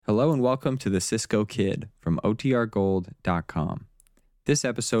Hello and welcome to the Cisco Kid from OTRGold.com. This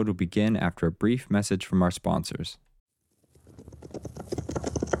episode will begin after a brief message from our sponsors.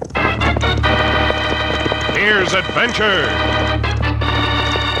 Here's adventure.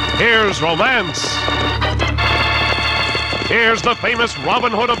 Here's romance. Here's the famous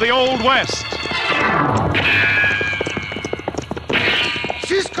Robin Hood of the Old West.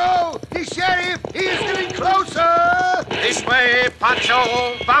 Cisco, the sheriff, he is getting closer. This way,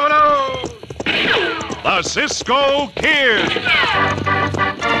 Pancho, vámonos! The Cisco Kid.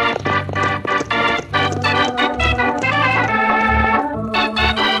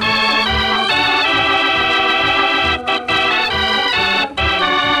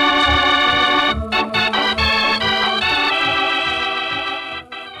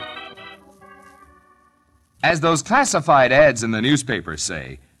 As those classified ads in the newspapers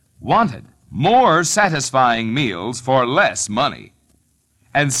say, wanted more satisfying meals for less money.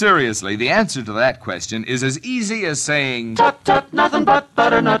 And seriously, the answer to that question is as easy as saying, Tut, tut, nothing but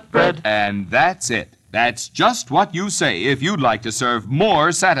butternut bread. And that's it. That's just what you say if you'd like to serve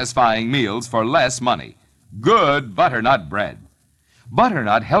more satisfying meals for less money. Good butternut bread.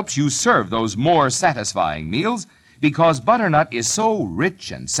 Butternut helps you serve those more satisfying meals because butternut is so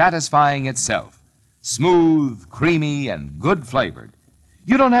rich and satisfying itself. Smooth, creamy, and good flavored.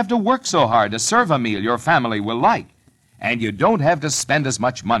 You don't have to work so hard to serve a meal your family will like. And you don't have to spend as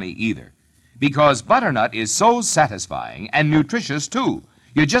much money either. Because butternut is so satisfying and nutritious, too.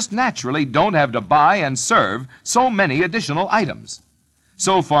 You just naturally don't have to buy and serve so many additional items.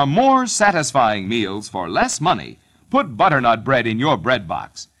 So for more satisfying meals for less money, put butternut bread in your bread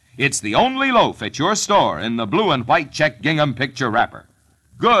box. It's the only loaf at your store in the blue and white check gingham picture wrapper.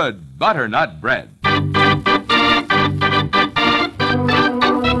 Good butternut bread.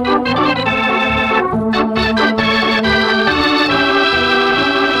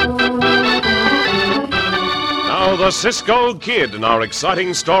 Now the Cisco Kid in our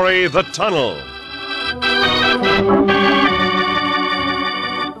exciting story, The Tunnel.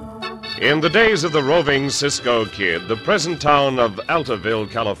 In the days of the roving Cisco Kid, the present town of Altaville,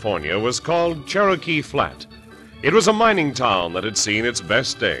 California, was called Cherokee Flat. It was a mining town that had seen its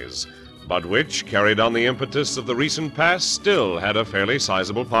best days, but which, carried on the impetus of the recent past, still had a fairly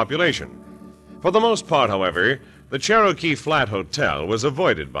sizable population. For the most part, however, the Cherokee Flat Hotel was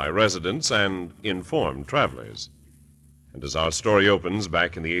avoided by residents and informed travelers. And as our story opens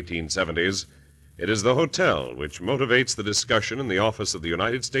back in the 1870s, it is the hotel which motivates the discussion in the office of the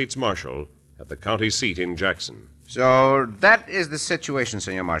United States Marshal at the county seat in Jackson. So that is the situation,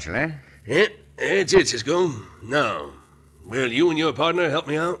 Senor Marshal, eh? Yeah, that's it, Cisco. Now, will you and your partner help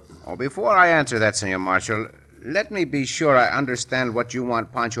me out? Oh, before I answer that, Senor Marshal, let me be sure I understand what you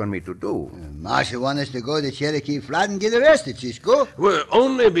want Pancho and me to do. Marshal wants us to go to Cherokee Flat and get arrested, Cisco. Well,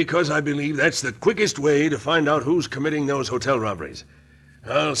 only because I believe that's the quickest way to find out who's committing those hotel robberies.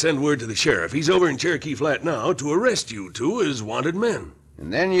 I'll send word to the sheriff. He's over in Cherokee Flat now to arrest you two as wanted men.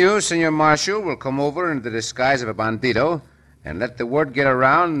 And then you, Senor Marshal, will come over in the disguise of a bandito and let the word get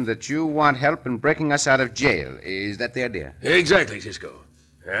around that you want help in breaking us out of jail. Is that the idea? Exactly, Cisco.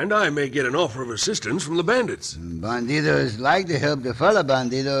 And I may get an offer of assistance from the bandits. Banditos like to help the fella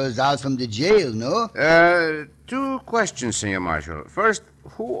banditos out from the jail, no? Two questions, Senor Marshal. First,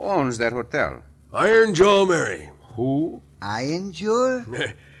 who owns that hotel? Iron Jaw Mary. Who? Iron Jaw?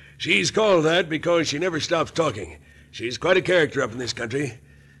 She's called that because she never stops talking. She's quite a character up in this country.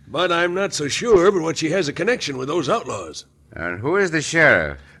 But I'm not so sure but what she has a connection with those outlaws. And who is the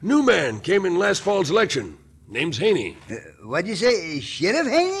sheriff? New man came in last fall's election. Name's Haney. What'd you say, Sheriff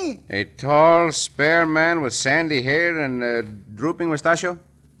Haney? A tall, spare man with sandy hair and a drooping mustachio?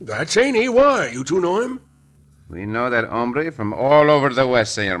 That's Haney. Why? You two know him? We know that hombre from all over the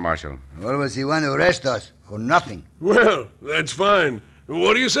West, Senor Marshal. Or was he want to arrest us for nothing? Well, that's fine.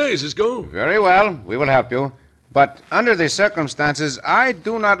 What do you say, Cisco? Very well. We will help you. But under the circumstances, I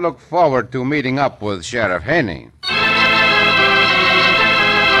do not look forward to meeting up with Sheriff Haney.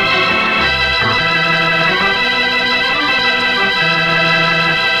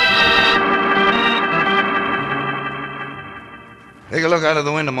 Take a look out of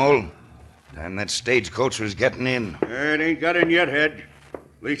the window, Mole. Time that stagecoach was getting in. It ain't got in yet, Hedge. At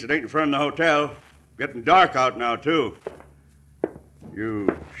least it ain't in front of the hotel. Getting dark out now, too. You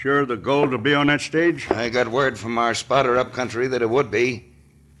sure the gold will be on that stage? I got word from our spotter up country that it would be.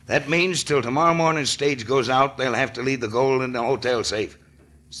 That means till tomorrow morning's stage goes out, they'll have to leave the gold in the hotel safe.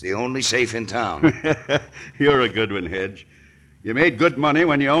 It's the only safe in town. You're a good one, Hedge. You made good money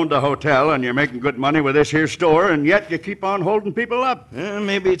when you owned the hotel, and you're making good money with this here store, and yet you keep on holding people up.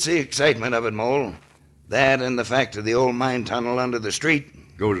 Maybe it's the excitement of it, Mole. That and the fact of the old mine tunnel under the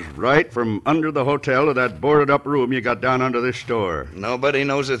street. Goes right from under the hotel to that boarded-up room you got down under this store. Nobody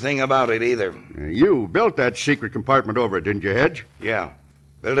knows a thing about it either. You built that secret compartment over it, didn't you, Hedge? Yeah.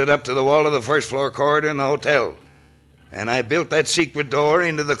 Built it up to the wall of the first-floor corridor in the hotel. And I built that secret door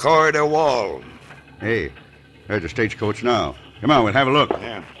into the corridor wall. Hey, there's a stagecoach now. Come on, we'll have a look.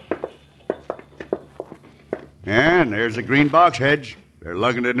 Yeah. And there's the green box, Hedge. They're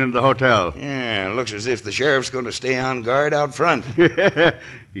lugging it into the hotel. Yeah, looks as if the sheriff's going to stay on guard out front.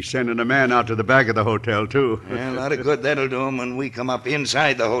 He's sending a man out to the back of the hotel, too. Yeah, a lot of good that'll do him when we come up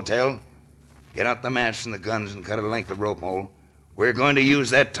inside the hotel. Get out the masks and the guns and cut a length of rope, Mole. We're going to use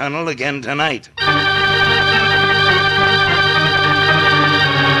that tunnel again tonight.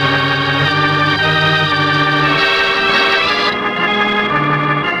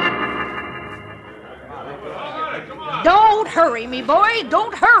 Don't hurry me, boy.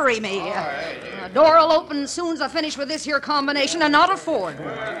 Don't hurry me. The door will open as soon as I finish with this here combination, and not a forward.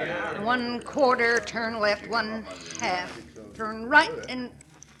 1/4, turn left, 1/2, turn right, and...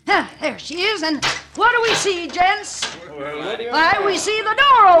 there she is, and what do we see, gents? Why, we see the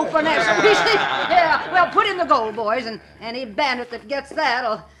door open. We see, yeah, well, put in the gold, boys, and any bandit that gets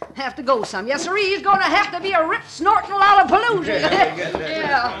that'll have to go some. Yes, sir, he's going to have to be a rip snorting Lollapalooza.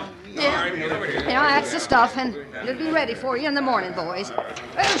 Yeah, that's the stuff, and it'll be ready for you in the morning, boys.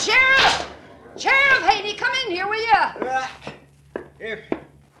 Sheriff! Sheriff Haney, come in here, will you?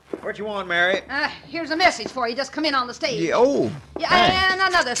 What you want, Mary? Here's a message for you. Just come in on the stage. Yeah, oh. Yeah, and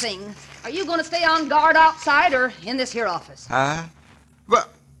another thing. Are you going to stay on guard outside or in this here office?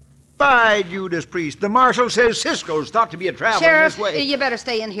 But by Judas Priest, the marshal says Cisco's thought to be a traveling Sheriff, this way. you better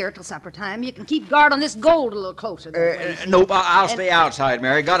stay in here till supper time. You can keep guard on this gold a little closer. Nope, I'll stay outside,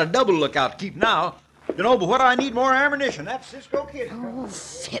 Mary. Got a double lookout to keep now. You know, but what I need more ammunition. That Cisco kid. Oh,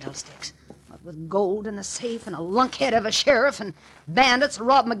 fiddlesticks. What with gold in the safe and a lunkhead of a sheriff and bandits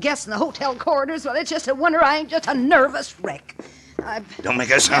robbing my guests in the hotel corridors, well, it's just a wonder I ain't just a nervous wreck. Don't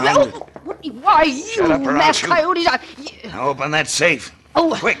make a sound. Why, you masked coyotes. Now open that safe.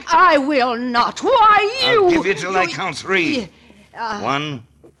 Oh, quick. I will not. Why, you... I'll give you till I count 3. 1,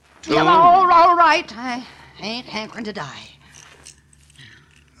 2... Yeah, all right. I ain't hankering to die.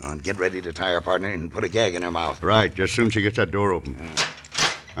 Get ready to tie her partner and put a gag in her mouth. Right, just as soon as she gets that door open.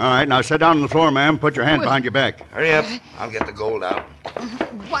 All right, now sit down on the floor, ma'am. Put your hand behind your back. Hurry up. I'll get the gold out.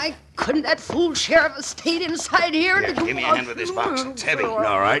 Why couldn't that fool sheriff have stayed inside here? Here, give me a hand with this box. It's heavy. All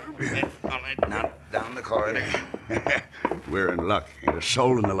right. All right, now down the corridor. We're in luck. Ain't a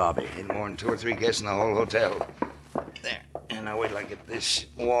soul in the lobby. Ain't more than 2 or 3 guests in the whole hotel. There. And now wait till I get this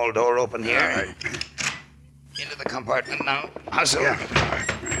wall door open here. All right. Into the compartment now. Hustle. Yeah.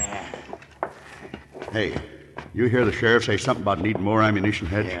 Hey, you hear the sheriff say something about needing more ammunition,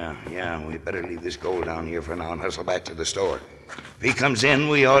 Hedge? Yeah. We better leave this gold down here for now and hustle back to the store. If he comes in,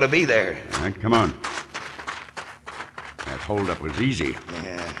 we ought to be there. All right, come on. That holdup was easy.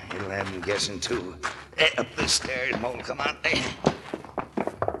 Yeah, it'll have him guessing, too. Up the stairs, Mole. Come on.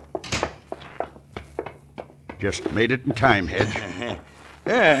 Just made it in time, Hedge.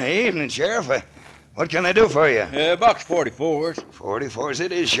 Evening, Sheriff. What can I do for you? Box 44s. 44s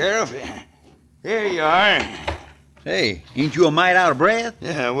it is, Sheriff. Here you are. Hey, ain't you a mite out of breath?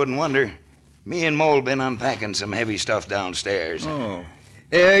 Yeah, I wouldn't wonder. Me and Mole been unpacking some heavy stuff downstairs. Oh.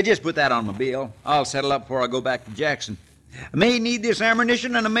 Just put that on my bill. I'll settle up before I go back to Jackson. I may need this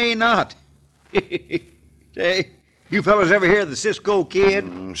ammunition and I may not. Say, you fellas ever hear of the Cisco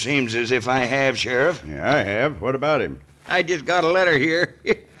Kid? Seems as if I have, Sheriff. Yeah, I have. What about him? I just got a letter here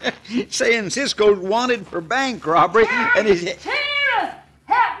saying Cisco's wanted for bank robbery. And he's... Sheriff!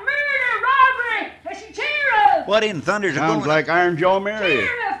 Help! Murder! Robbery! Sheriff! What in thunder's Sounds like Iron Joe Mary.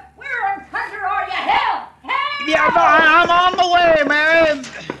 Sheriff! Where in thunder are you? Help! Help! Yeah, I'm on the way, Mary.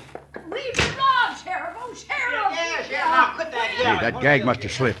 We've been robbed, Sheriff! Oh, Sheriff! Yeah, now put that Hey, that gag must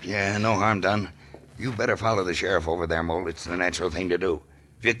have slipped. Yeah, no harm done. You better follow the sheriff over there, Mole. It's the natural thing to do.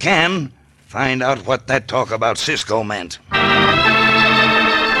 If you can, find out what that talk about Cisco meant.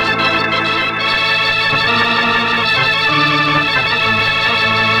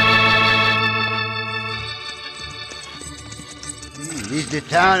 This the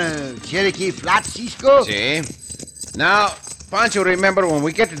town of Cherokee Flat, Cisco? See? Now, Pancho, remember when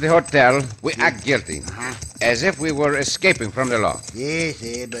we get to the hotel, we act guilty. As if we were escaping from the law. Yes,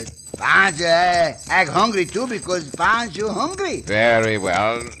 but Pancho act hungry too because Pancho hungry. Very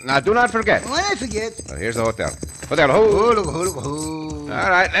well. Now, do not forget. When I forget. Well, here's the hotel. Hotel, who? Look. All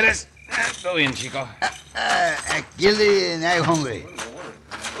right, let us go in, Chico. Act guilty and act hungry.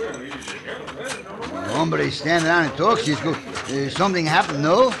 Hombre stand around and talk, Cisco. Something happened,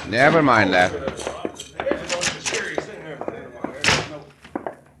 no? Never mind that.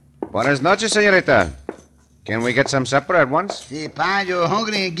 Buenas noches, señorita. Can we get some supper at once? See, Pancho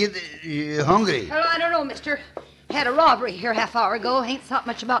hungry and get hungry. Well, I don't know, mister. Had a robbery here half hour ago. Ain't thought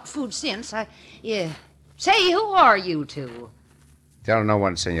much about food since. Yeah. Say, who are you two? Tell no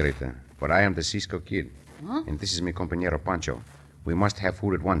one, señorita. But I am the Cisco Kid. Huh? And this is mi compañero Pancho. We must have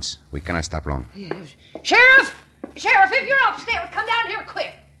food at once. We cannot stop long. Sheriff! Sheriff, if you're upstairs, come down here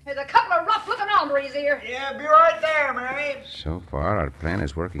quick. There's a couple of rough-looking hombres here. Yeah, be right there, Mary. So far, our plan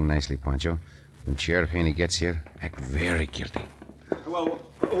is working nicely, Pancho. When Sheriff Haney gets here, act very guilty. Well,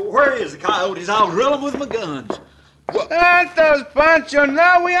 where is the coyotes? I'll drill them with my guns. Santos, Pancho,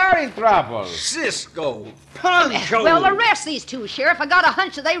 now we are in trouble. Cisco, Pancho. Well, arrest these two, Sheriff. I got a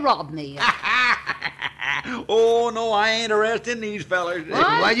hunch that they robbed me. Oh, no, I ain't arresting these fellers.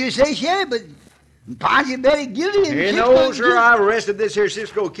 Why'd you say, Sheriff? But Pancho very guilty. And You know, sir, I've arrested this here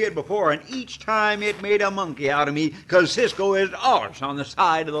Cisco Kid before, and each time it made a monkey out of me, because Cisco is always on the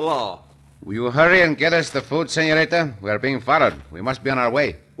side of the law. Will you hurry and get us the food, señorita? We are being followed. We must be on our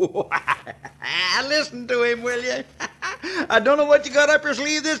way. Listen to him, will you? I don't know what you got up your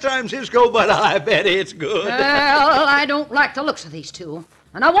sleeve this time, Cisco, but I bet it's good. Well, I don't like the looks of these two.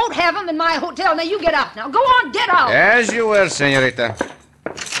 And I won't have them in my hotel. Now, you get out now. Go on, get out. As you will, señorita.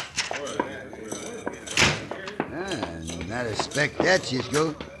 Not expect that,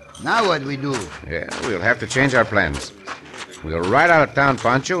 Cisco. Now what we do? Yeah, we'll have to change our plans. We'll ride out of town,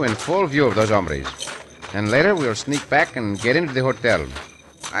 Pancho, in full view of those hombres. And later we'll sneak back and get into the hotel.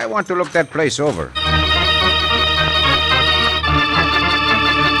 I want to look that place over.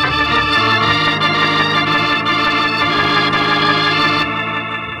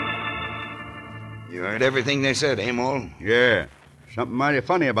 You heard everything they said, eh, Mole? Yeah. Something mighty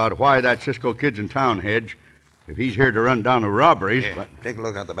funny about why that Cisco Kid's in town, Hedge. If he's here to run down the robberies, Yeah. but... Take a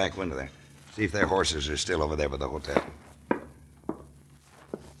look out the back window there. See if their horses are still over there by the hotel.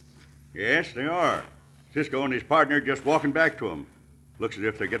 Yes, they are. Cisco and his partner just walking back to him. Looks as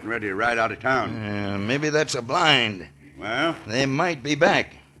if they're getting ready to ride out of town. Maybe that's a blind. Well? They might be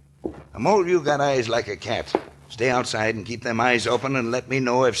back. Mole, you got eyes like a cat. Stay outside and keep them eyes open and let me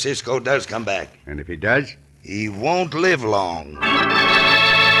know if Cisco does come back. And if he does? He won't live long.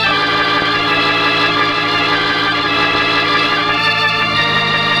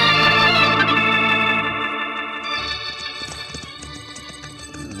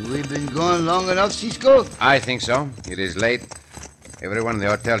 We've been gone long enough, Cisco? I think so. It is late. Everyone in the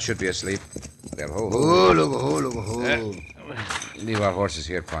hotel should be asleep. Well, leave our horses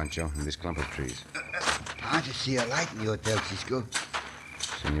here, Pancho, in this clump of trees. Pancho see a light in the hotel, Cisco.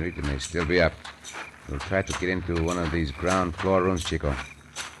 Senorita may still be up. We'll try to get into one of these ground floor rooms, Chico.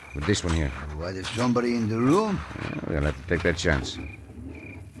 With this one here. What if somebody in the room? Yeah, we'll have to take that chance.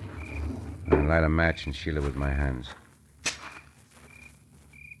 I'll light a match and shield it with my hands.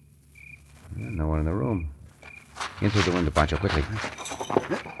 No one in the room. In through the window, Pancho, quickly.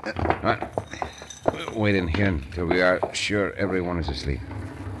 All right. We'll wait in here until we are sure everyone is asleep.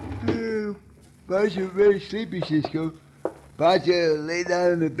 Pancho very sleepy, Cisco. Pancho lay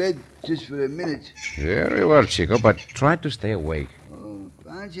down in the bed just for a minute. Very well, Chico, but try to stay awake. Oh,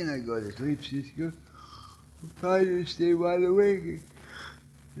 Pancho not go to sleep, Cisco. Pancho stay wide awake.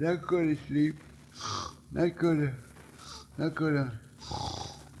 Not go to sleep. Not gonna.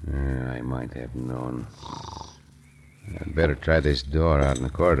 I might have known. I'd better try this door out in the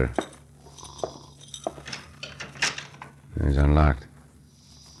corridor. It's unlocked.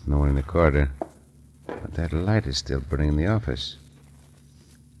 No one in the corridor. But that light is still burning in the office.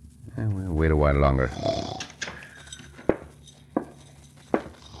 We'll wait a while longer.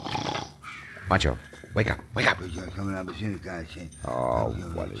 Pancho, wake up. Coming up as soon as I can. Oh,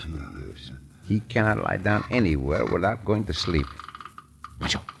 what is the use? He cannot lie down anywhere without going to sleep.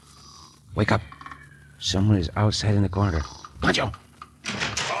 Pancho, wake up. Someone is outside in the corridor. Pancho! All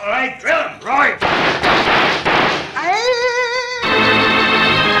right, drill him. Right.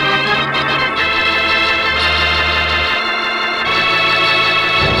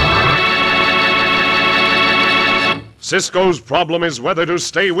 Cisco's problem is whether to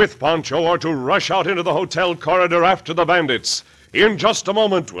stay with Pancho or to rush out into the hotel corridor after the bandits. In just a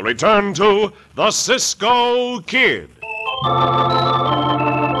moment, we'll return to the Cisco Kid.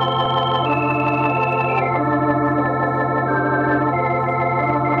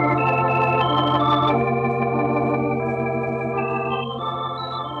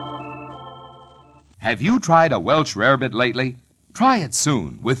 Have you tried a Welsh rarebit lately? Try it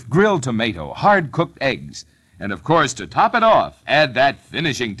soon with grilled tomato, hard-cooked eggs. And of course, to top it off, add that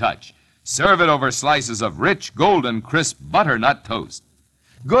finishing touch. Serve it over slices of rich, golden, crisp butternut toast.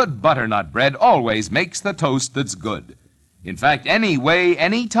 Good butternut bread always makes the toast that's good. In fact, any way,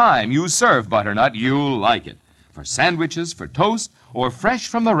 any time you serve butternut, you'll like it. For sandwiches, for toast, or fresh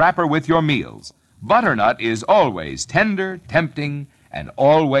from the wrapper with your meals, butternut is always tender, tempting, and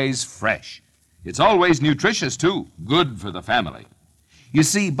always fresh. It's always nutritious, too, good for the family. You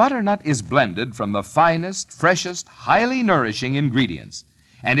see, butternut is blended from the finest, freshest, highly nourishing ingredients,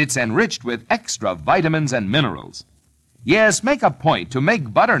 and it's enriched with extra vitamins and minerals. Yes, make a point to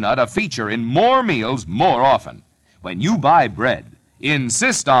make butternut a feature in more meals more often. When you buy bread,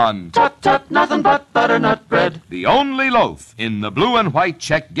 insist on Tut, tut, nothing but butternut bread. the only loaf in the blue and white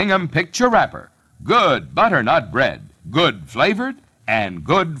check gingham picture wrapper. Good butternut bread, good flavored and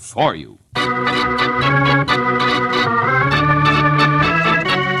good for you.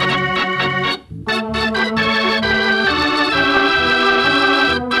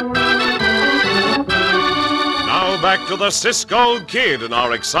 Now back to the Cisco Kid and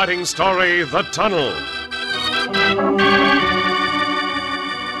our exciting story, The Tunnel.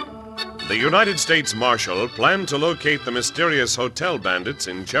 The United States Marshal planned to locate the mysterious hotel bandits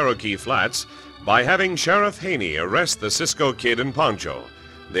in Cherokee Flats by having Sheriff Haney arrest the Cisco Kid and Pancho.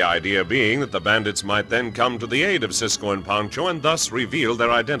 The idea being that the bandits might then come to the aid of Cisco and Pancho and thus reveal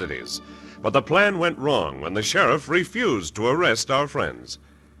their identities. But the plan went wrong when the sheriff refused to arrest our friends.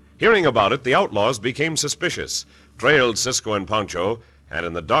 Hearing about it, the outlaws became suspicious, trailed Cisco and Pancho, and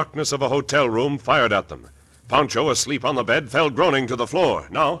in the darkness of a hotel room fired at them. Pancho, asleep on the bed, fell groaning to the floor.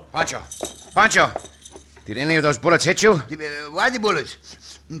 Now... Pancho! Did any of those bullets hit you? What the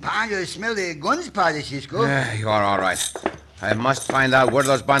bullets? Pancho smell the guns, Padre Cisco. You are all right. I must find out where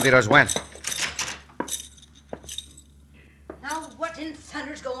those banditos went. Now, what in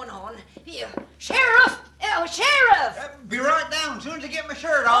thunder's going on? Here, Sheriff! Oh, Sheriff! Be right down as soon as I get my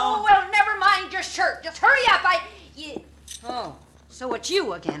shirt on. Oh, well, never mind your shirt. Just hurry up. Oh, so it's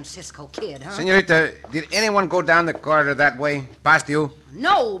you again, Cisco Kid, huh? Senorita, did anyone go down the corridor that way, past you?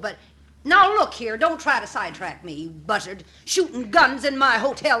 No, but... Now, look here. Don't try to sidetrack me, you buzzard. Shooting guns in my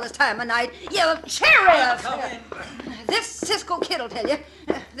hotel this time of night. Sheriff! This Cisco Kid'll tell you.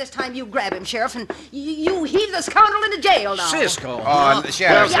 This time you grab him, Sheriff, and you heave the scoundrel into jail now. Cisco. Oh,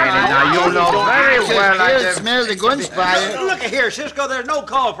 Sheriff, now you know very well I smell the guns, Padre. Look here, Cisco, there's no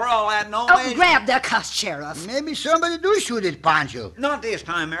call for all that, no. Oh, grab the cuss, Sheriff. Maybe somebody do shoot at Pancho. Not this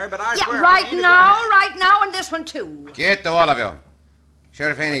time, Mary, but I Yeah, swear... right now, and this one, too. Get to all of you.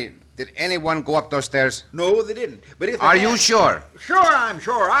 Sheriff Haney, did anyone go up those stairs? No, they didn't. But if they Are had- you sure? Sure, I'm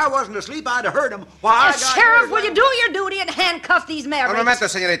sure. I wasn't asleep. I'd have heard them. Why, I got Sheriff, here will you do your duty and handcuff these Un mavericks? momento,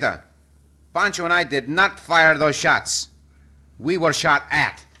 senorita. Pancho and I did not fire those shots. We were shot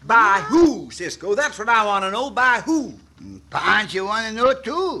at. By who, Cisco? That's what I want to know. By who? Pancho want to know,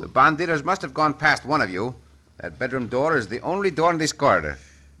 too. The banditos must have gone past one of you. That bedroom door is the only door in this corridor.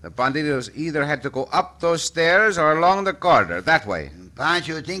 The banditos either had to go up those stairs or along the corridor, that way.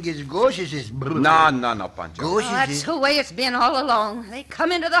 Pancho think it's ghosts. No, Pancho. Oh, that's the way it's been all along. They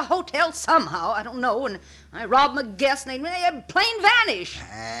come into the hotel somehow, I don't know, and I rob them a guest, and they plain vanish.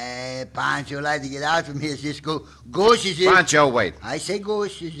 Pancho like to get out from here, Cisco. Ghosts. Pancho, wait. I say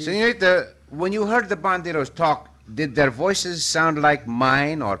ghosts. Senorita, when you heard the banditos talk, did their voices sound like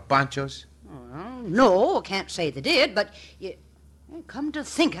mine or Pancho's? Well, no, can't say they did, but come to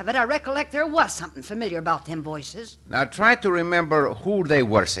think of it, I recollect there was something familiar about them voices. Now try to remember who they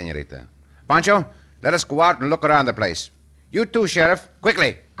were, senorita. Pancho, let us go out and look around the place. You too, Sheriff.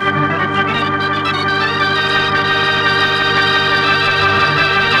 Quickly.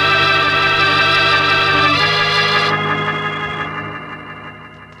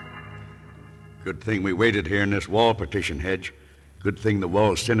 Good thing we waited here in this wall partition hedge. Good thing the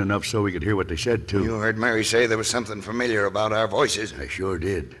wall's thin enough so we could hear what they said, too. You heard Mary say there was something familiar about our voices. I sure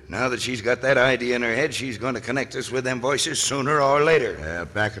did. Now that she's got that idea in her head, she's going to connect us with them voices sooner or later.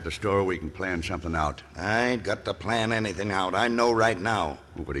 Back at the store, we can plan something out. I ain't got to plan anything out. I know right now.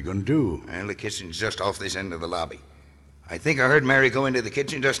 Well, what are you going to do? Well, the kitchen's just off this end of the lobby. I think I heard Mary go into the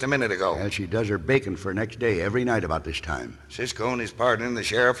kitchen just a minute ago. Well, she does her baking for next day every night about this time. Cisco and his partner and the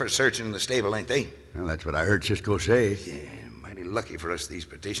sheriff are searching the stable, ain't they? Well, that's what I heard Cisco say. Yeah, mighty lucky for us these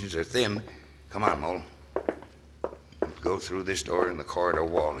partitions are thin. Come on, Mole. Go through this door in the corridor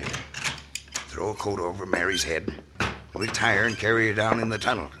wall here. Throw a coat over Mary's head. We'll tie her and carry her down in the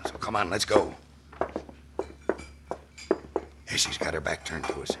tunnel. So come on, let's go. Yeah, she's got her back turned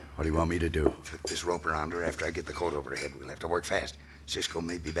to us. What do you want me to do? Flip this rope around her after I get the coat over her head. We'll have to work fast. Cisco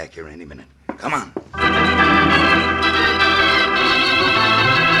may be back here any minute. Come on.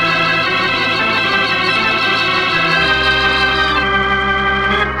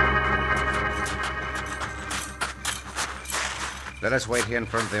 Let us wait here in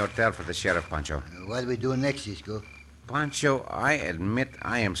front of the hotel for the sheriff, Pancho. What do we do next, Cisco? Pancho, I admit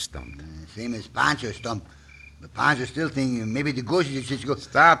I am stumped. Same as Pancho stump. But Pancho still think maybe the ghost is just go.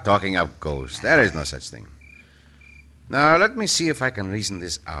 Stop talking of ghosts. There is no such thing. Now, let me see if I can reason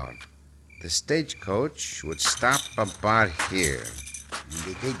this out. The stagecoach would stop about here. And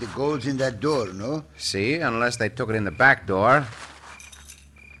they take the golds in that door, no? See, unless they took it in the back door.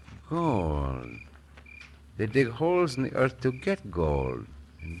 Gold. They dig holes in the earth to get gold.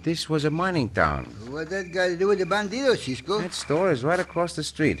 And this was a mining town. What that got to do with the bandidos, Cisco? That store is right across the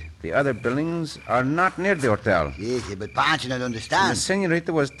street. The other buildings are not near the hotel. Yes, but Pancho don't And understand. the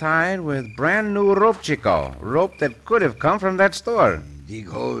senorita was tied with brand new rope, Chico. Rope that could have come from that store. Dig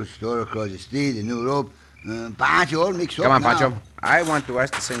holes, store across the street, a new rope. Pancho all mixed up Come on, now. Pancho. I want to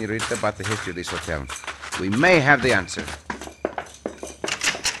ask the senorita about the history of this hotel. We may have the answer.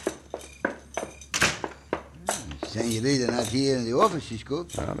 Senorita not here in the office, Cisco.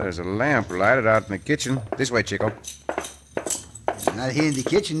 Well, there's a lamp lighted out in the kitchen. This way, Chico. Not here in the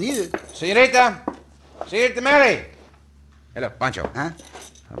kitchen either. Senorita! Senorita Mary! Hey, look, Pancho. Huh?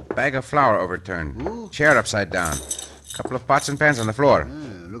 A bag of flour overturned. Ooh. Chair upside down. A couple of pots and pans on the floor.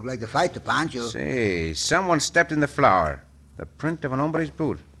 Look like the fight to Pancho. Say, someone stepped in the flour. The print of an hombre's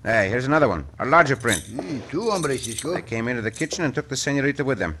boot. Hey, here's another one. A larger print. Two hombres, Cisco. They came into the kitchen and took the senorita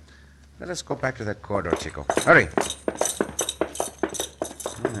with them. Let us go back to that corridor, Chico. Hurry.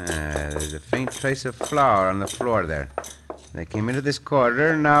 There's a faint trace of flour on the floor there. They came into this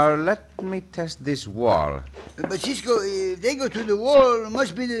corridor. Now, let me test this wall. But Cisco, if they go through the wall, it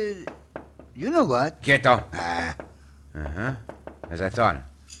must be the... You know what? Quieto. Ah, Uh-huh. As I thought.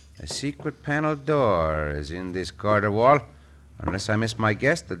 A secret panel door is in this corridor wall. Unless I miss my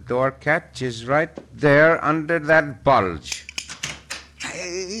guess, the door catch is right there under that bulge.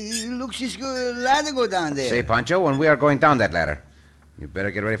 Look, Cisco, a ladder go down there. Say, Pancho, when we are going down that ladder, you better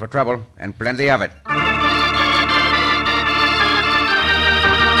get ready for trouble, and plenty of it.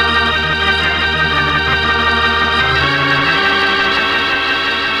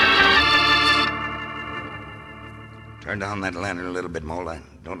 Turn down that lantern a little bit, Mole. I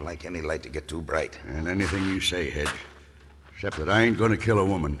don't like any light to get too bright. And anything you say, Hedge. Except that I ain't going to kill a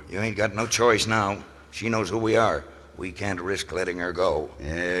woman. You ain't got no choice now. She knows who we are. We can't risk letting her go.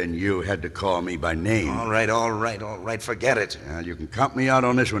 And you had to call me by name. All right. Forget it. You can count me out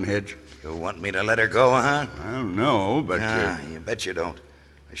on this one, Hedge. You want me to let her go, huh? I don't know, but... You bet you don't.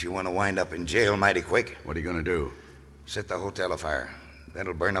 Unless you want to wind up in jail mighty quick. What are you going to do? Set the hotel afire.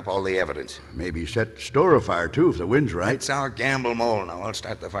 That'll burn up all the evidence. Maybe set store afire, too, if the wind's right. That's our gamble, Mole. Now, I'll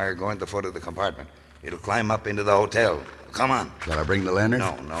start the fire going to the foot of the compartment. It'll climb up into the hotel. Come on. Shall I bring the lantern?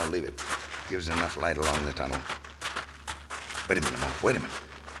 No, leave it. Gives enough light along the tunnel. Wait a minute, Mole. Wait a minute.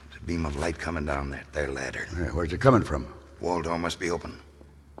 There's a beam of light coming down there ladder. Where's it coming from? Wall door must be open.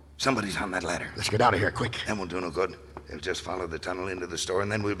 Somebody's on that ladder. Let's get out of here, quick. That won't do no good. They'll just follow the tunnel into the store,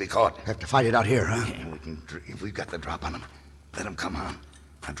 and then we'll be caught. Have to fight it out here, huh? Yeah, if we've got the drop on them, let them come on.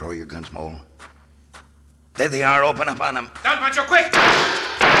 Now draw your guns, Mole. There they are. Open up on them. Down, Pancho, quick!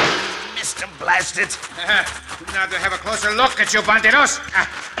 Missed him, blast it. Now to have a closer look at you, bandidos.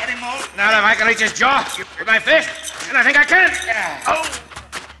 Get him, Mole. Now if I can reach his jaw with my fist, and I think I can. Oh!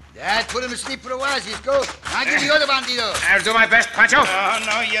 That put him asleep for a while, Cisco. I'll give the other bandido. I'll do my best, Pancho. Oh,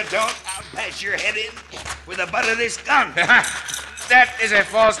 no, you don't. I'll pass your head in with the butt of this gun. That is a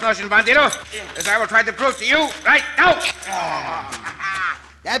false notion, bandido, as I will try to prove to you right now.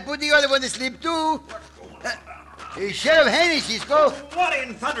 That put the other one to sleep, too. Sheriff Haney, Cisco. What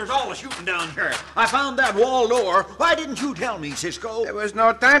in thunder's all the shooting down here? I found that wall door. Why didn't you tell me, Cisco? There was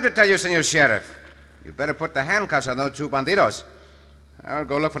no time to tell you, Senor Sheriff. You better put the handcuffs on those two bandidos. I'll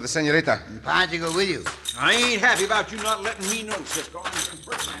go look for the senorita. And Pancho go with you. I ain't happy about you not letting me know, Cisco.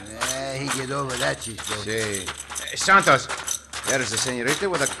 He get over that, Cisco. See. Santos, there is the senorita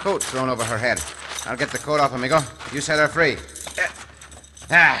with a coat thrown over her head. I'll get the coat off, amigo. You set her free.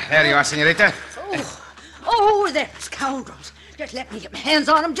 There you are, senorita. Oh, they're scoundrels. Just let me get my hands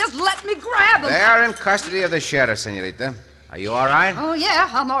on them. Just let me grab them. They are in custody of the sheriff, senorita. Are you all right? Oh, yeah,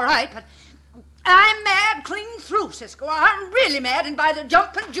 I'm all right, but I'm mad clean through, Cisco. I'm really mad, and by the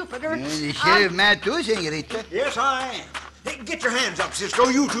jumping Jupiter... And the sheriff mad, too, senorita. Yes, I am. Hey, get your hands up, Cisco.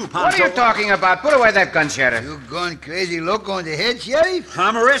 You too, Pancho. What are you talking about? Put away that gun, Sheriff. You gone crazy loco on the head, Sheriff?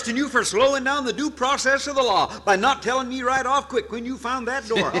 I'm arresting you for slowing down the due process of the law by not telling me right off quick when you found that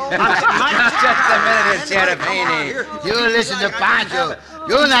door. Just a minute, Sheriff Haney. You listen to Pancho.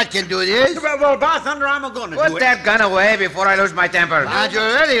 You not can do this. Well, by thunder, I'm going to do it. Put that gun away before I lose my temper. Pancho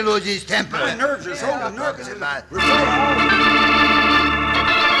already lose his temper. My nerves are so nervous.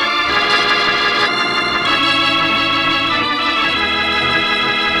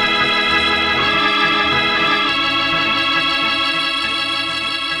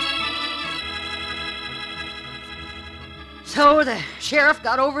 So the sheriff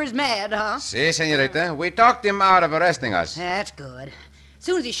got over his mad, huh? Si, senorita. We talked him out of arresting us. That's good. As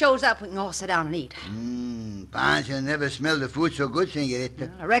soon as he shows up, we can all sit down and eat. Pancho never smelled the food so good,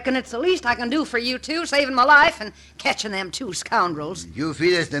 senorita. I reckon it's the least I can do for you two, saving my life and catching them two scoundrels. You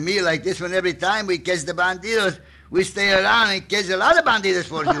feed us the meal like this one every time we catch the bandidos. We stay around and catch a lot of bandidos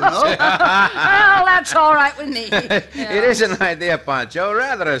for you, know? Well, that's all right with me. It is an idea, Pancho,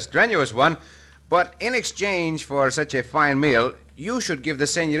 rather a strenuous one. But in exchange for such a fine meal, you should give the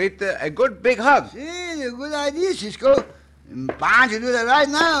senorita a good big hug. Sí, a good idea, Cisco. Pancho do that right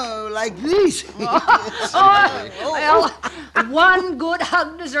now, like this. Well, one good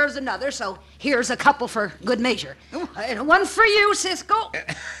hug deserves another, so here's a couple for good measure. One for you, Cisco.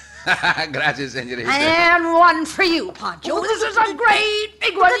 Gracias, senorita. And one for you, Pancho. This is a great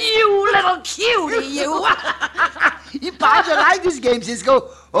big one, you little cutie, you. Pancho like this game, Cisco.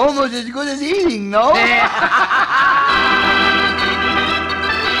 Almost as good as eating, no?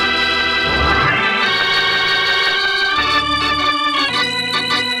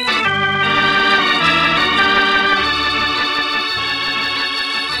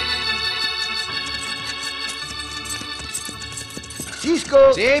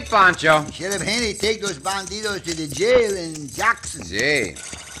 Cisco. Si, Pancho. Sheriff Haney take those bandidos to the jail in Jackson. Si.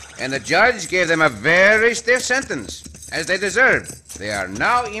 And the judge gave them a very stiff sentence, as they deserved. They are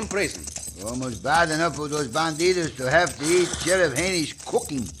now in prison. Almost bad enough for those bandidos to have to eat Sheriff Haney's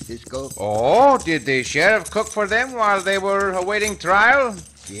cooking, Cisco. Oh, did the sheriff cook for them while they were awaiting trial?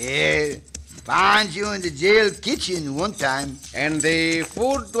 Yeah. Found you in the jail kitchen one time. And the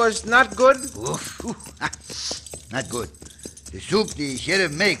food was not good? Oof. Not good. The soup the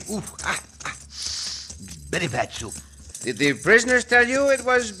sheriff make, very bad soup. Did the prisoners tell you it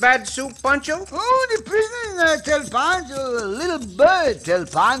was bad soup, Pancho? Oh, the prisoners tell Pancho. A little bird tell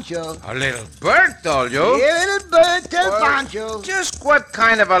Pancho. A little bird told you? Yeah, a little bird tell Pancho. Just what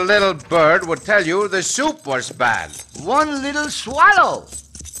kind of a little bird would tell you the soup was bad? One little swallow.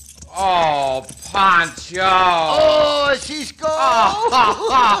 Oh, Pancho. Oh, Cisco.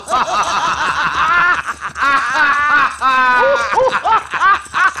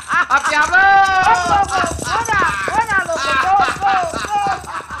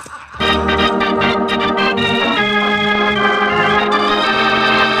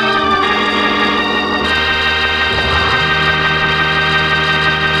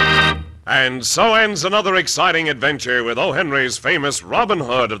 And so ends another exciting adventure with O. Henry's famous Robin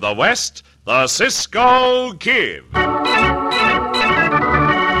Hood of the West, the Cisco Kid.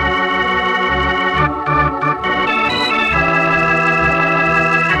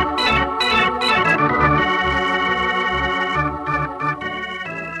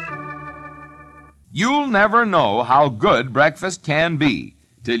 You'll never know how good breakfast can be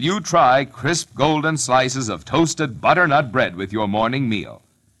till you try crisp golden slices of toasted butternut bread with your morning meal.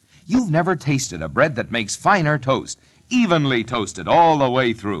 You've never tasted a bread that makes finer toast, evenly toasted all the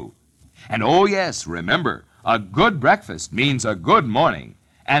way through. And oh yes, remember, a good breakfast means a good morning.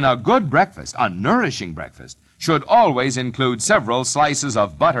 And a good breakfast, a nourishing breakfast, should always include several slices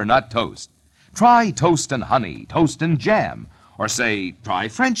of butternut toast. Try toast and honey, toast and jam, or say, try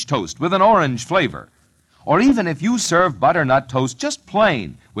French toast with an orange flavor. Or even if you serve butternut toast just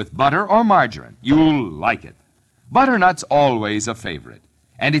plain with butter or margarine, you'll like it. Butternut's always a favorite,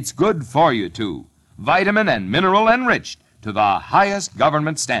 and it's good for you too. Vitamin and mineral enriched to the highest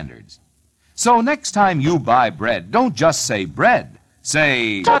government standards. So next time you buy bread, don't just say bread.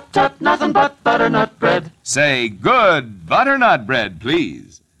 Say, Tut, tut, nothing but butternut bread. Say good butternut bread,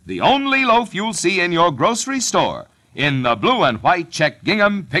 please. The only loaf you'll see in your grocery store in the blue and white check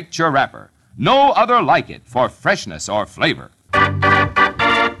gingham picture wrapper. No other like it for freshness or flavor.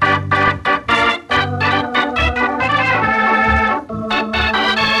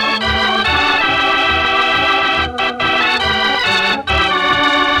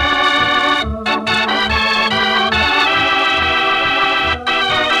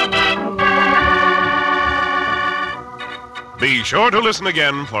 Be sure to listen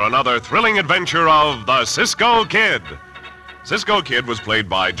again for another thrilling adventure of the Cisco Kid. Cisco Kid was played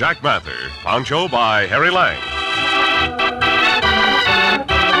by Jack Mather, Pancho by Harry Lang.